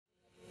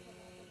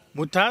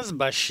Mutaz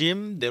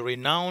Barshim, the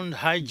renowned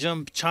high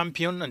jump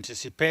champion,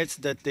 anticipates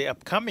that the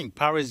upcoming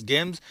Paris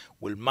Games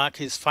will mark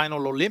his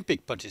final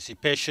Olympic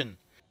participation.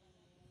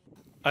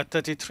 At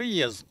 33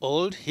 years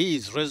old, he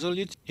is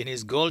resolute in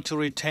his goal to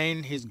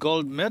retain his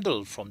gold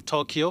medal from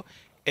Tokyo,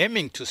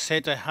 aiming to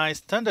set a high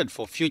standard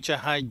for future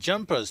high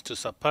jumpers to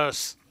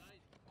surpass.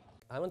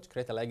 I want to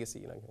create a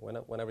legacy.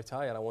 When I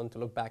retire, I want to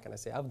look back and I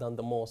say I've done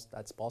the most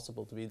that's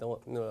possible to be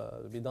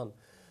done.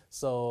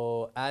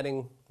 So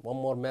adding one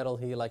more medal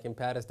here, like in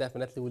Paris,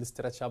 definitely will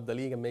stretch up the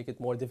league and make it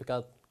more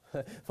difficult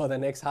for the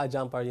next high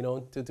jumper,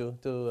 to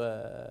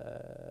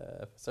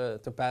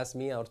pass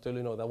me, or to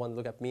the one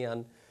look at me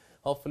and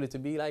hopefully to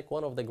be like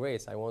one of the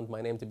greats. I want my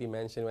name to be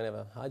mentioned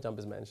whenever high jump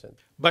is mentioned.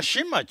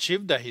 Barshim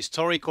achieved a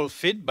historical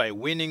feat by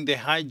winning the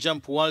high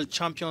jump world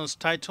champions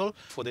title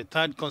for the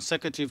third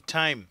consecutive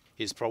time.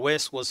 His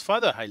prowess was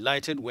further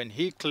highlighted when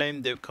he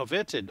claimed the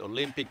coveted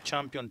Olympic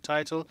champion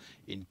title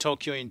in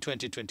Tokyo in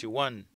 2021.